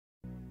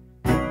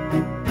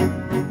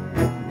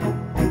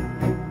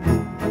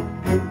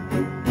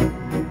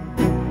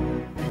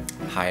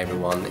Hi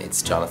everyone,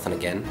 it's Jonathan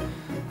again.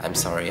 I'm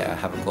sorry, I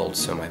have a cold,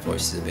 so my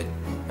voice is a bit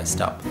messed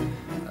up.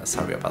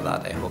 Sorry about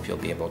that. I hope you'll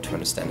be able to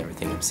understand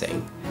everything I'm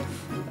saying.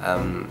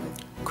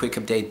 Quick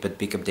update, but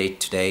big update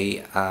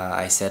today.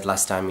 I said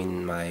last time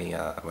in my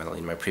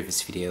in my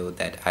previous video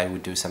that I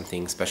would do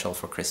something special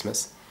for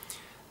Christmas,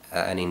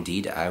 and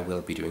indeed I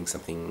will be doing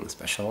something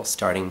special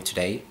starting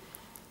today.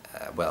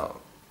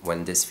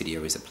 When this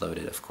video is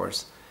uploaded, of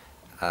course.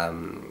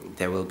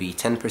 There will be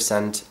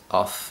 10%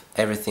 off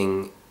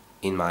everything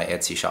in my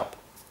Etsy shop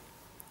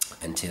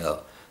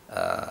until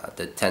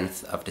the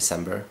 10th of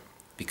December,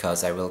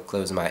 because I will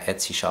close my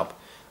Etsy shop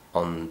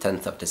on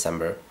 10th of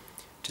December,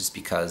 just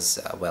because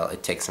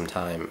it takes some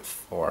time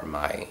for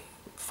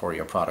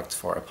your product,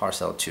 for a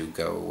parcel to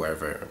go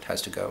wherever it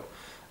has to go.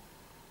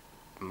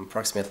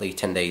 Approximately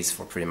 10 days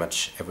for pretty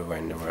much everywhere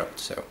in the world,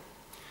 so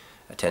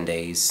 10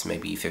 days,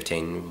 maybe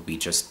 15 will be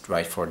just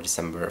right for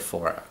December,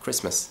 for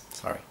Christmas,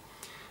 sorry.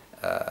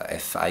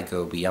 If I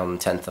go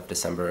beyond 10th of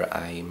December,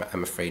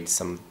 I'm afraid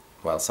some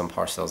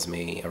parcels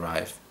may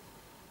arrive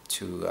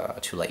too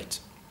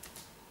late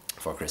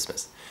for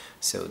Christmas.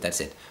 So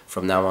that's it.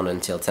 From now on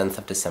until 10th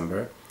of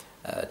December,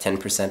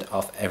 10%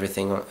 off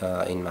everything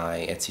in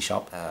my Etsy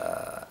shop.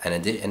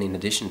 And in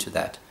addition to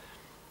that,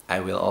 I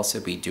will also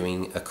be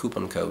doing a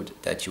coupon code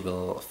that you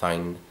will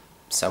find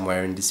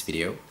somewhere in this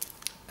video.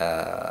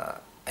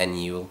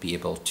 And you will be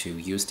able to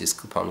use this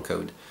coupon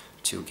code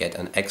to get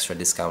an extra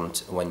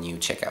discount when you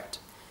check out.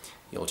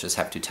 You'll just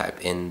have to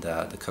type in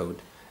the code,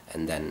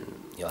 and then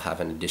you'll have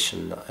an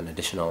additional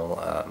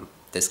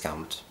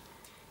discount.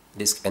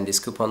 This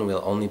coupon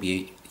will only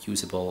be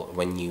usable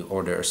when you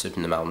order a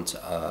certain amount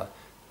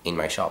in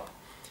my shop.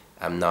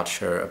 I'm not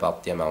sure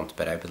about the amount,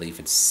 but I believe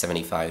it's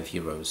 75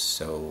 euros,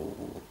 so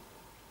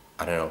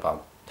I don't know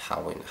about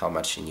how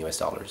much in US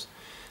dollars,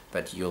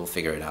 but you'll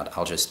figure it out.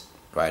 I'll just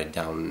write it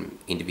down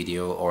in the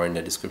video or in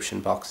the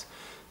description box.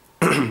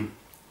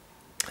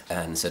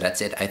 And so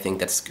that's it. I think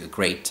that's a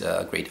great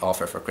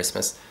offer for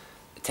Christmas.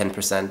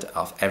 10%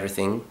 off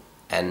everything,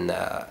 and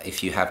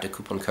if you have the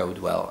coupon code,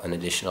 well, an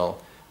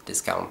additional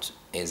discount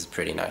is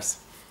pretty nice.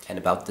 And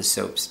about the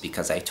soaps,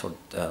 because I told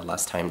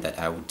last time that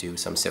I would do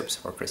some soaps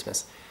for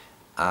Christmas,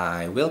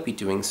 I will be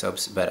doing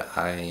soaps, but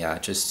I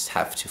just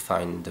have to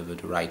find the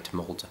right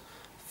mold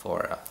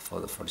for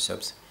the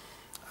soaps.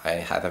 I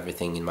have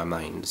everything in my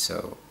mind,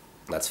 so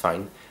that's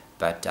fine,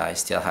 but I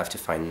still have to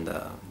find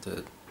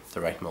the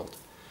right mold.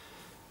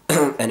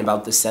 And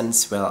about the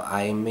scents, well,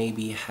 I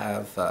maybe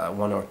have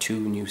 1 or 2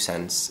 new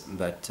scents,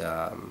 but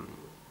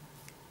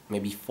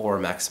maybe 4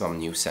 maximum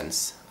new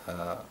scents.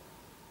 I'm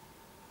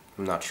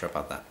not sure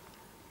about that.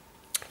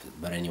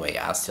 But anyway,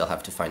 I still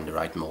have to find the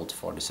right mold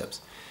for the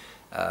soaps.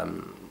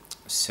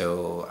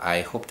 So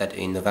I hope that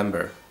in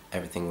November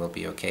everything will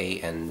be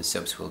okay and the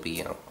soaps will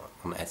be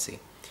on Etsy.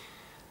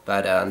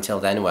 But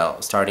until then,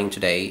 well, starting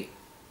today,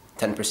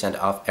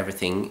 10% off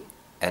everything,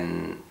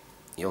 and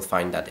you'll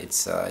find that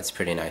it's a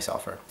pretty nice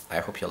offer. I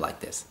hope you'll like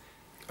this.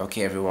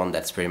 Okay everyone,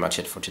 that's pretty much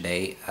it for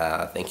today.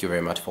 Thank you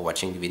very much for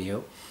watching the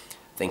video.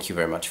 Thank you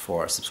very much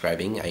for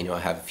subscribing. I know I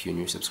have a few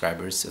new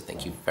subscribers, so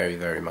thank you very,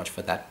 very much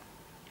for that.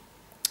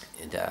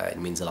 It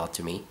means a lot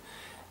to me.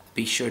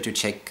 Be sure to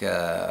check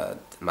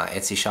my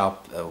Etsy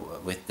shop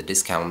with the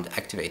discount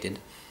activated.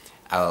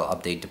 I'll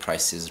update the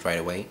prices right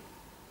away.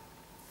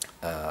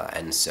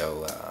 And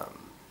so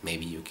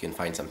maybe you can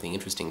find something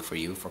interesting for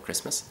you for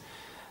Christmas.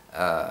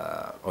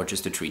 Or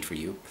just a treat for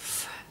you.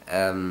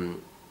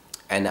 And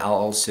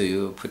I'll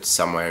also put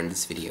somewhere in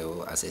this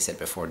video, as I said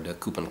before, the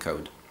coupon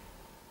code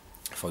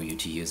for you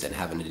to use and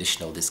have an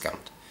additional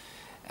discount.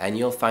 And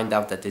you'll find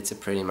out that it's a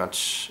pretty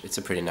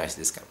nice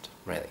discount,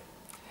 really.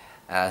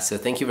 So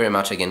thank you very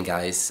much again,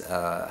 guys.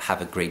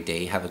 Have a great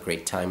day, have a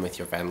great time with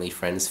your family,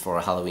 friends, for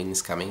Halloween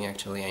is coming,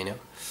 actually, I know.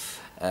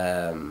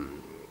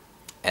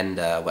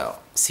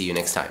 Well, see you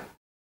next time.